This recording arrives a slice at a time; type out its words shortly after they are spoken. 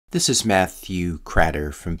This is Matthew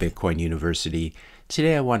Cratter from Bitcoin University.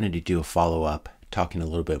 Today I wanted to do a follow-up talking a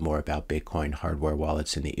little bit more about Bitcoin hardware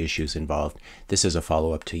wallets and the issues involved. This is a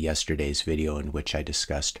follow-up to yesterday's video in which I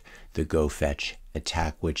discussed the GoFetch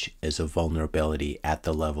attack, which is a vulnerability at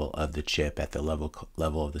the level of the chip, at the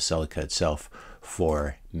level of the silica itself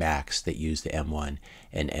for Macs that use the M1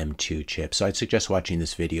 and M2 chips. So I'd suggest watching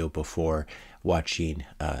this video before watching,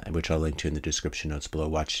 which I'll link to in the description notes below.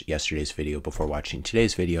 Watch yesterday's video before watching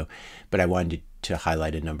today's video, but I wanted to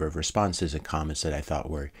highlight a number of responses and comments that I thought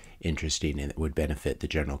were interesting and would benefit the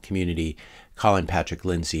general community. Colin Patrick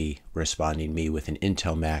Lindsay responding me with an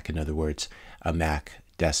Intel Mac, in other words, a Mac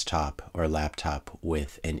desktop or laptop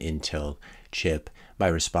with an Intel chip. My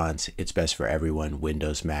response: it's best for everyone,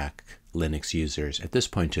 Windows, Mac, Linux users at this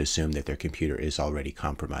point, to assume that their computer is already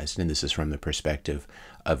compromised. And this is from the perspective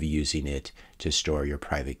of using it to store your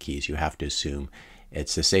private keys. You have to assume,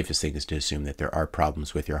 it's the safest thing is to assume that there are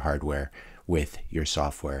problems with your hardware, with your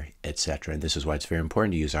software, etc. And this is why it's very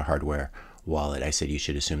important to use a hardware wallet. I said you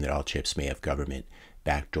should assume that all chips may have government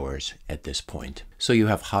backdoors at this point. So you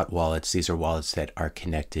have hot wallets. These are wallets that are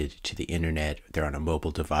connected to the internet. They're on a mobile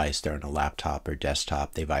device, they're on a laptop or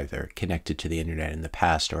desktop. They've either connected to the internet in the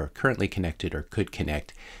past or are currently connected or could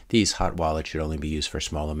connect. These hot wallets should only be used for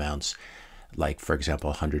small amounts, like for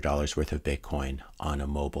example $100 worth of Bitcoin on a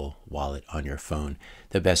mobile wallet on your phone.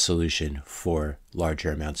 The best solution for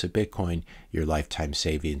larger amounts of Bitcoin, your lifetime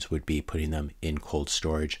savings, would be putting them in cold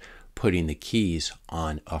storage, putting the keys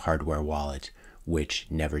on a hardware wallet which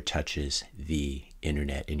never touches the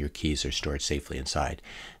internet, and your keys are stored safely inside.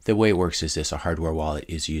 The way it works is this: a hardware wallet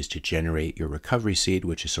is used to generate your recovery seed,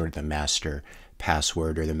 which is sort of the master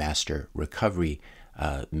password or the master recovery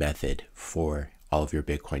method for all of your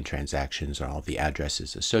Bitcoin transactions and all of the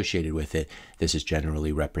addresses associated with it. This is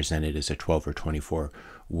generally represented as a 12 or 24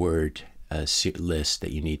 word list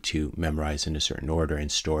that you need to memorize in a certain order and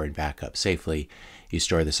store and back up safely. You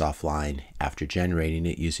store this offline after generating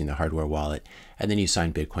it using the hardware wallet, and then you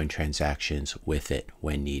sign Bitcoin transactions with it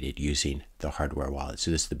when needed using the hardware wallet. So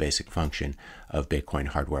this is the basic function of Bitcoin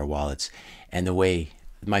hardware wallets. And the way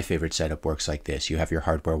my favorite setup works like this: you have your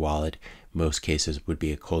hardware wallet. Most cases would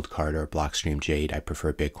be a Cold Card or a Blockstream Jade. I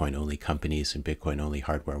prefer Bitcoin only companies and Bitcoin only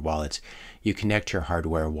hardware wallets. You connect your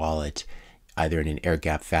hardware wallet either in an air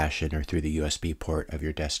gap fashion or through the USB port of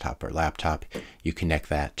your desktop or laptop. You connect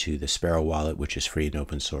that to the Sparrow wallet, which is free and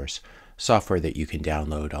open source software that you can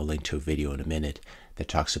download. I'll link to a video in a minute that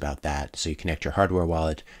talks about that. So you connect your hardware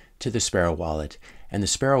wallet to the Sparrow wallet, and the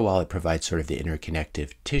Sparrow wallet provides sort of the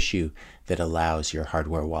interconnective tissue that allows your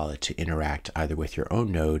hardware wallet to interact either with your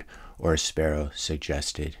own node or a Sparrow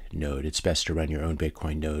suggested node. It's best to run your own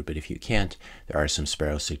Bitcoin node, but if you can't, there are some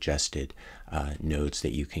Sparrow suggested nodes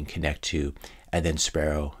that you can connect to, and then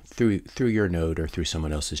Sparrow through your node or through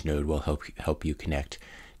someone else's node will help you connect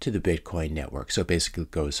to the Bitcoin network. So basically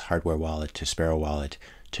it goes hardware wallet to Sparrow wallet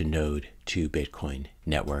to node to Bitcoin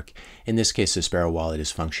network. In this case, the Sparrow wallet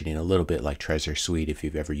is functioning a little bit like Trezor Suite, if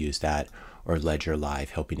you've ever used that, or Ledger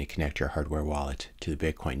Live, helping to connect your hardware wallet to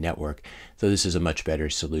the Bitcoin network. Though this is a much better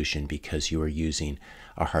solution because you are using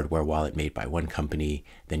a hardware wallet made by one company,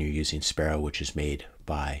 then you're using Sparrow, which is made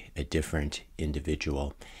by a different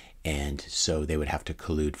individual. And so they would have to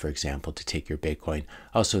collude, for example, to take your Bitcoin.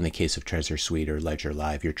 Also, in the case of Trezor Suite or Ledger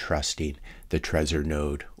Live, you're trusting the Trezor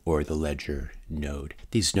node or the Ledger node.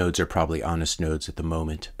 These nodes are probably honest nodes at the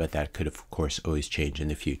moment, but that could, of course, always change in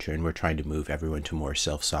the future. And we're trying to move everyone to more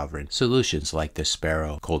self-sovereign solutions like the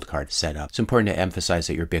Sparrow Cold Card setup. It's important to emphasize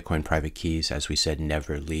that your Bitcoin private keys, as we said,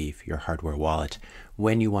 never leave your hardware wallet.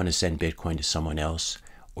 When you want to send Bitcoin to someone else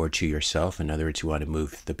or to yourself, in other words, you want to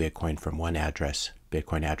move the Bitcoin from one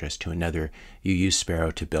Bitcoin address to another, you use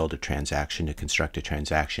Sparrow to build a transaction, to construct a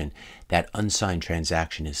transaction. That unsigned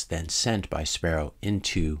transaction is then sent by Sparrow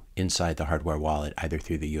inside the hardware wallet, either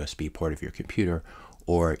through the USB port of your computer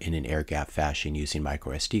or in an air gap fashion using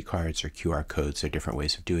micro SD cards or QR codes. There are different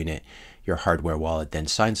ways of doing it. Your hardware wallet then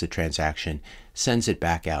signs the transaction, sends it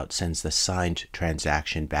back out, sends the signed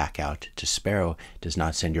transaction back out to Sparrow, does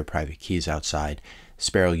not send your private keys outside.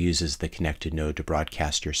 Sparrow uses the connected node to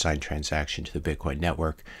broadcast your signed transaction to the Bitcoin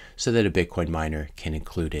network so that a Bitcoin miner can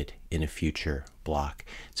include it in a future block.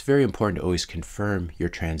 It's very important to always confirm your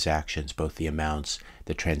transactions, both the amounts,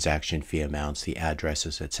 the transaction fee amounts, the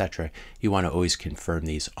addresses, etc. You want to always confirm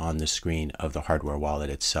these on the screen of the hardware wallet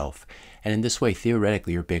itself. And in this way,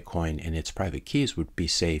 theoretically, your Bitcoin and its private keys would be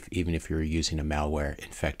safe even if you're using a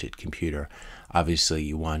malware-infected computer. Obviously,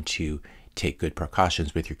 you want to take good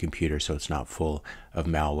precautions with your computer so it's not full of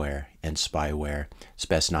malware and spyware. It's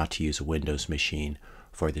best not to use a Windows machine.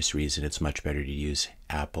 For this reason, it's much better to use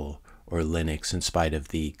Apple or Linux, in spite of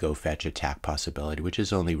the go fetch attack possibility, which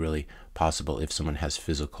is only really possible if someone has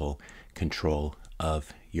physical control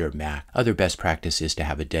of your Mac. Other best practice is to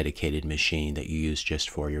have a dedicated machine that you use just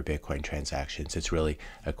for your Bitcoin transactions. It's really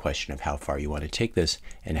a question of how far you want to take this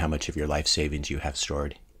and how much of your life savings you have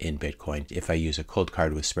stored in Bitcoin. If I use a cold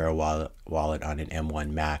card with Sparrow wallet on an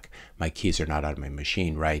M1 Mac, my keys are not on my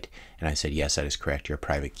machine, right? And I said, yes, that is correct. Your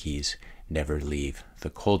private keys never leave the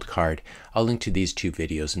cold card. I'll link to these two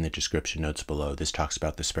videos in the description notes below. This talks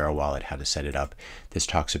about the Sparrow wallet, how to set it up. This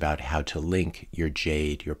talks about how to link your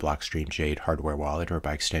Jade, your Blockstream Jade hardware wallet, or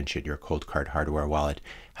by extension, your cold card hardware wallet,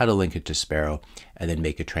 how to link it to Sparrow, and then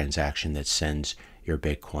make a transaction that sends your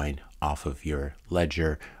Bitcoin off of your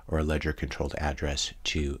ledger or a ledger controlled address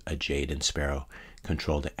to a Jade and Sparrow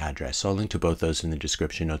controlled address. So I'll link to both those in the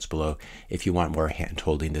description notes below. If you want more hand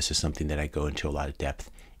holding, this is something that I go into a lot of depth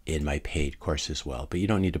in my paid course as well. But you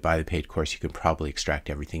don't need to buy the paid course. You can probably extract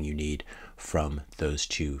everything you need from those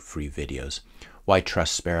two free videos. Why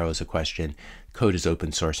trust Sparrow is a question. Code is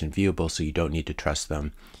open source and viewable, so you don't need to trust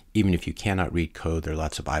them. Even if you cannot read code, there are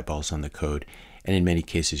lots of eyeballs on the code. And in many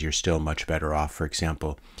cases, you're still much better off, for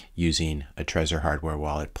example, using a Trezor hardware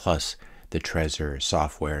wallet plus the Trezor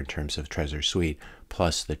software in terms of Trezor Suite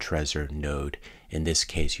plus the Trezor node. In this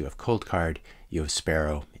case, you have cold card, you have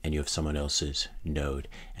Sparrow, and you have someone else's node.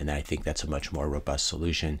 And I think that's a much more robust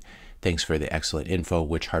solution. Thanks for the excellent info.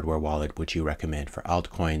 Which hardware wallet would you recommend for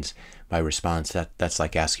altcoins? My response, that's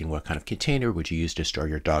like asking what kind of container would you use to store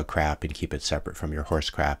your dog crap and keep it separate from your horse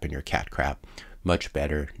crap and your cat crap. Much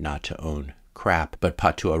better not to own crap. But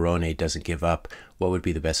Patu Arone doesn't give up. What would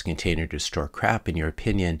be the best container to store crap in your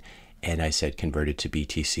opinion? And I said convert it to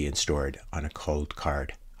BTC and store it on a cold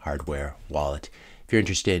card hardware wallet. If you're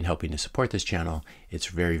interested in helping to support this channel, it's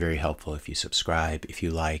very, very helpful if you subscribe, if you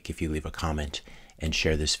like, if you leave a comment, and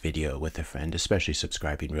share this video with a friend. Especially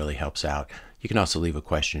subscribing really helps out. You can also leave a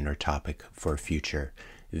question or topic for a future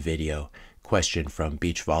video. Question from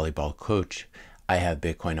Beach Volleyball Coach. I have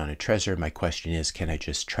Bitcoin on a Trezor. My question is, can I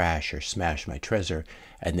just trash or smash my Trezor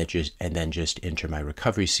and then just enter my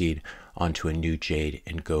recovery seed onto a new Jade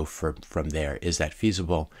and go from there? Is that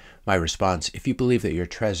feasible? My response, if you believe that your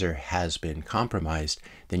Trezor has been compromised,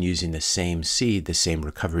 then using the same seed, the same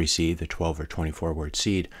recovery seed, the 12 or 24 word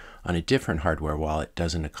seed on a different hardware wallet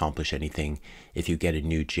doesn't accomplish anything. If you get a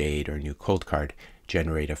new Jade or a new cold card,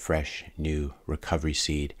 generate a fresh new recovery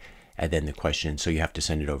seed. And then the question, so you have to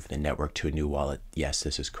send it over the network to a new wallet. Yes,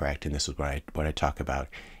 this is correct. And this is what I talk about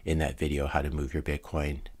in that video, how to move your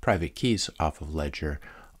Bitcoin private keys off of Ledger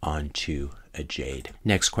onto a Jade.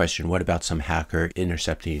 Next question, what about some hacker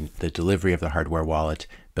intercepting the delivery of the hardware wallet,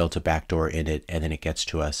 built a backdoor in it, and then it gets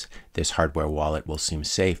to us? This hardware wallet will seem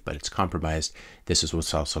safe, but it's compromised. This is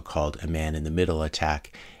what's also called a man-in-the-middle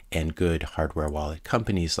attack. And good hardware wallet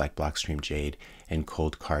companies like Blockstream Jade and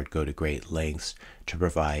Cold Card go to great lengths to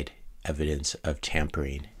provide evidence of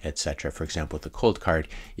tampering, etc. For example, with the cold card,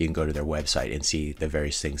 you can go to their website and see the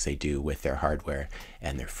various things they do with their hardware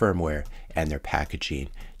and their firmware and their packaging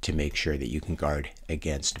to make sure that you can guard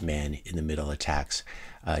against man-in-the-middle attacks.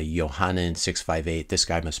 Johannan658, this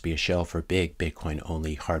guy must be a shell for big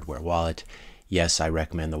Bitcoin-only hardware wallet. Yes, I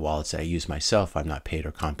recommend the wallets that I use myself. I'm not paid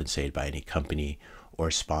or compensated by any company or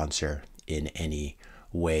sponsor in any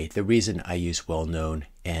way. The reason I use well-known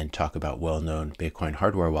and talk about well-known Bitcoin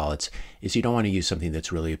hardware wallets is you don't want to use something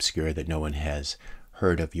that's really obscure that no one has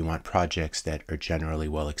heard of. You want projects that are generally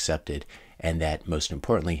well accepted and that, most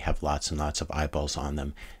importantly, have lots and lots of eyeballs on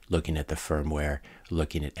them, looking at the firmware,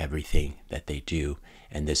 looking at everything that they do.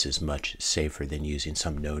 And this is much safer than using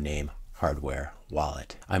some no-name hardware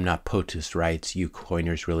wallet. I'm not POTUS writes, you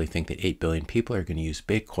coiners really think that 8 billion people are going to use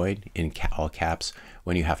Bitcoin in all caps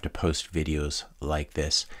when you have to post videos like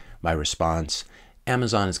this? My response,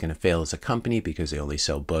 Amazon is going to fail as a company because they only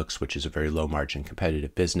sell books, which is a very low margin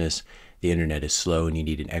competitive business. The internet is slow and you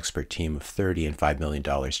need an expert team of 30 and $5 million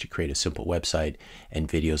to create a simple website, and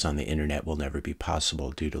videos on the internet will never be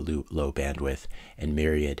possible due to low bandwidth and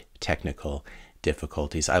myriad technical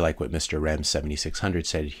difficulties. I like what Mr. Rem 7600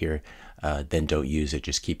 said here, then don't use it,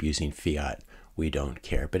 just keep using fiat. We don't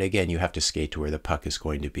care. But again, you have to skate to where the puck is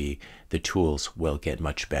going to be. The tools will get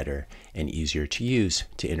much better and easier to use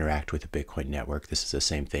to interact with the Bitcoin network. This is the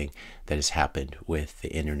same thing that has happened with the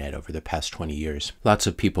internet over the past 20 years. Lots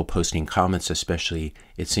of people posting comments, especially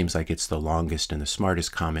it seems like it's the longest and the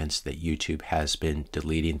smartest comments that YouTube has been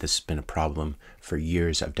deleting. This has been a problem for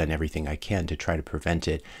years. I've done everything I can to try to prevent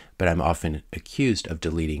it, but I'm often accused of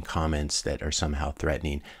deleting comments that are somehow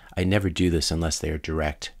threatening. I never do this unless they are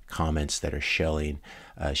direct comments that are shelling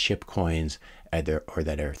ship coins or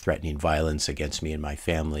that are threatening violence against me and my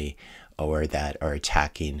family, or that are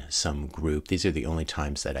attacking some group. These are the only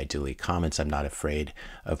times that I delete comments. I'm not afraid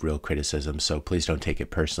of real criticism, so please don't take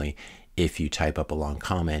it personally. If you type up a long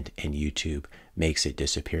comment and YouTube makes it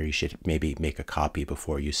disappear, you should maybe make a copy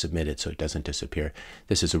before you submit it so it doesn't disappear.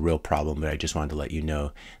 This is a real problem, but I just wanted to let you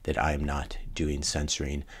know that I am not doing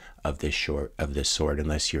censoring of this sort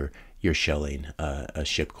unless you're shelling a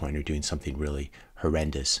shitcoin or doing something really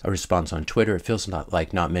horrendous. A response on Twitter: it feels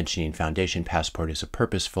like not mentioning Foundation Passport is a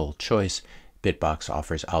purposeful choice. Bitbox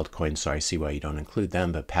offers altcoins, so I see why you don't include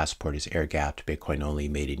them, but Passport is air-gapped, Bitcoin only,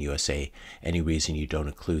 made in USA. Any reason you don't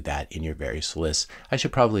include that in your various lists? I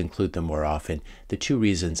should probably include them more often. The two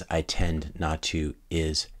reasons I tend not to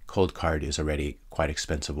is Cold Card is already quite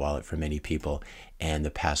expensive wallet for many people, and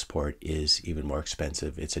the Passport is even more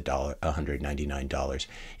expensive. It's $199.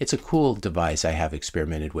 It's a cool device. I have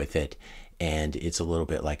experimented with it, and it's a little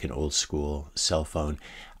bit like an old school cell phone.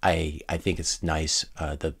 I think it's nice.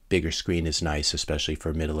 The bigger screen is nice, especially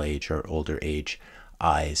for middle age or older age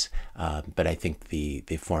eyes. But I think the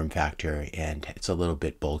form factor, and it's a little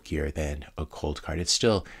bit bulkier than a Cold Card. It's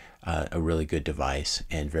still a really good device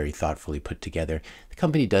and very thoughtfully put together. The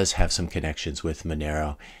company does have some connections with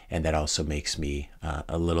Monero, and that also makes me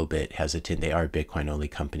a little bit hesitant. They are a Bitcoin only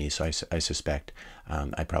company, so I suspect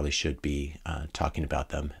I probably should be talking about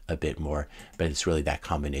them a bit more, but it's really that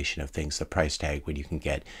combination of things, the price tag, when you can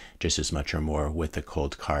get just as much or more with the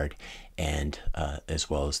Cold Card, and as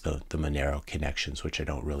well as the Monero connections, which I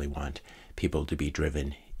don't really want people to be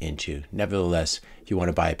driven into. Nevertheless, if you want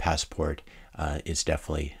to buy a Passport, it's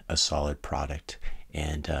definitely a solid product,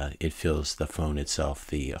 and it feels, the phone itself,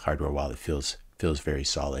 the hardware wallet feels very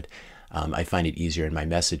solid. I find it easier in my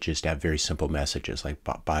messages to have very simple messages like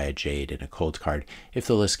buy a Jade and a Cold Card. If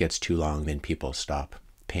the list gets too long, then people stop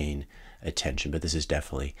paying attention, but this is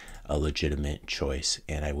definitely a legitimate choice,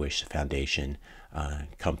 and I wish the Foundation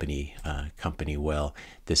company well.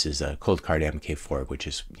 This is a Cold Card MK4, which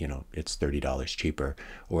is, it's $30 cheaper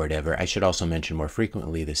or whatever. I should also mention more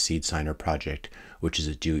frequently the Seed Signer project, which is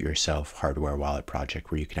a do-it-yourself hardware wallet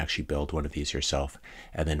project where you can actually build one of these yourself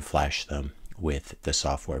and then flash them with the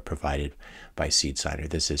software provided by Seed Signer.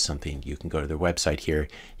 This is something you can go to their website here.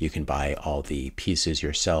 You can buy all the pieces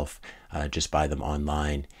yourself, just buy them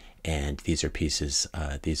online. And these are pieces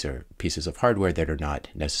of hardware that are not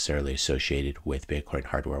necessarily associated with Bitcoin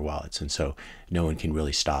hardware wallets, and so no one can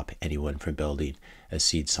really stop anyone from building a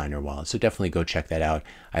Seed Signer wallet. So definitely go check that out.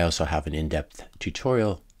 I also have an in-depth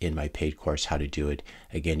tutorial in my paid course how to do it.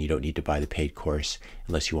 Again, you don't need to buy the paid course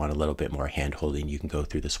unless you want a little bit more hand-holding. You can go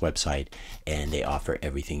through this website, and they offer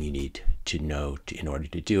everything you need to know in order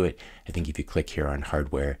to do it. I think if you click here on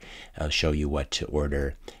hardware, I'll show you what to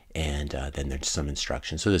order, and then there's some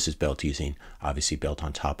instructions. So this is obviously built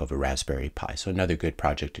on top of a Raspberry Pi. So another good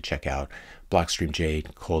project to check out. Blockstream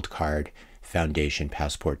Jade, Cold Card, Foundation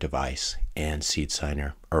Passport device, and Seed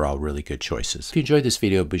Signer are all really good choices. If you enjoyed this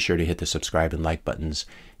video, be sure to hit the subscribe and like buttons.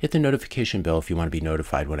 Hit the notification bell if you want to be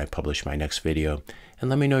notified when I publish my next video. And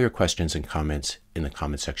let me know your questions and comments in the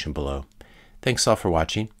comment section below. Thanks all for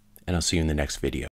watching, and I'll see you in the next video.